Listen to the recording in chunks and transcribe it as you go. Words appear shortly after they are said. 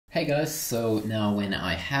Hey guys, so now when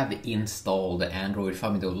I have installed Android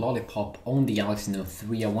 5.0 Lollipop on the Galaxy Note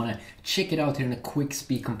 3, I want to check it out here in a quick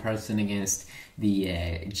speed comparison against the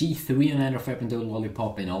G3 on Android 5.0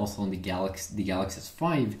 Lollipop and also on the Galaxy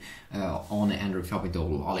S5 on Android 5.0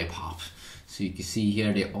 Lollipop. So you can see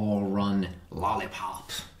here they all run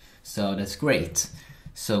Lollipop, so that's great.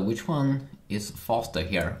 So which one is faster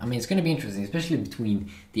here? I mean, it's going to be interesting, especially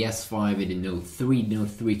between the S5 and the Note 3. The Note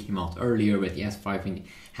 3 came out earlier, but the S5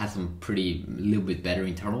 has some little bit better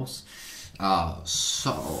internals.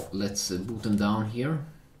 So let's boot them down here.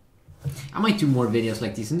 I might do more videos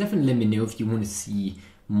like this, and definitely let me know if you want to see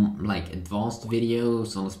like advanced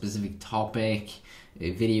videos on a specific topic,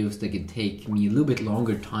 videos that could take me a little bit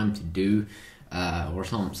longer time to do, or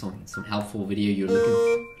some helpful video you're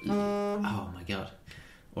looking. Oh my god.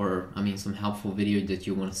 Or, I mean, some helpful video that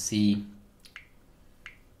you want to see,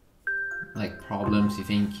 like problems you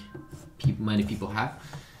think many people have.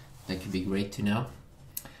 That could be great to know.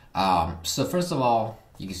 So first of all,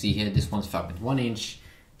 you can see here, this one's 5.1 inch,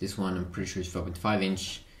 this one I'm pretty sure is 5.5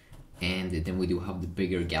 inch, and then we do have the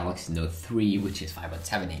bigger Galaxy Note 3, which is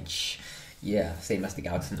 5.7 inch. Yeah, same as the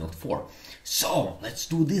Galaxy Note 4. So, let's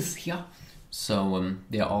do this here. So,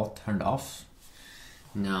 they're all turned off.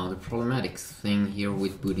 Now the problematic thing here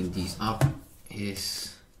with booting these up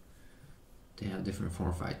is they have different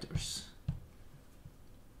form factors.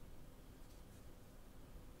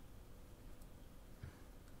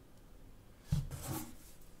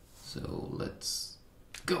 So let's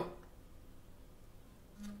go.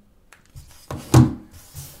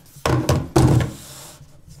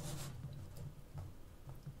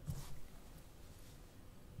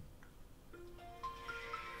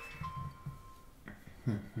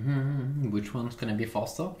 Which one's gonna be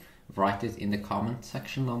faster? Write it in the comment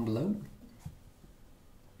section down below.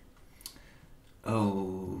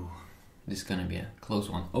 Oh, this is gonna be a close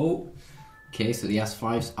one. Oh, okay, so the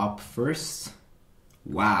S5's up first.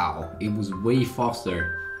 Wow, it was way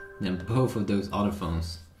faster than both of those other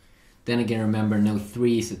phones. Then again, remember, Note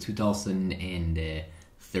 3 is a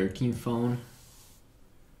 2013 phone.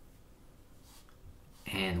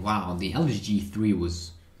 And wow, the LG G3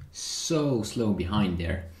 was so slow behind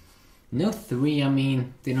there. Note 3, I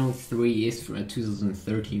mean, the Note 3 is from a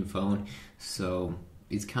 2013 phone, so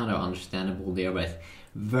it's kind of understandable there, but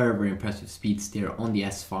very impressive speeds there on the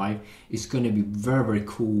S5. It's going to be very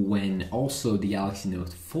cool when also the Galaxy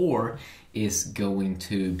Note 4 is going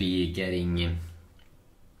to be getting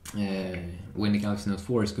when the Galaxy Note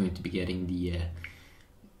 4 is going to be getting the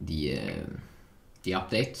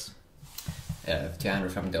updates to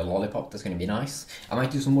Android 5.0 Lollipop. That's going to be nice. I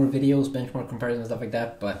might do some more videos, benchmark comparisons, stuff like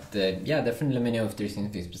that, but yeah, definitely let me know if there's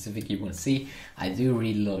anything specific you want to see. I do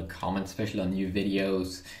read a lot of comments, especially on new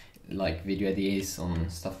videos, like video ideas on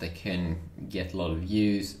stuff that can get a lot of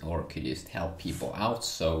views or could just help people out.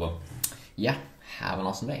 So yeah, have an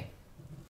awesome day.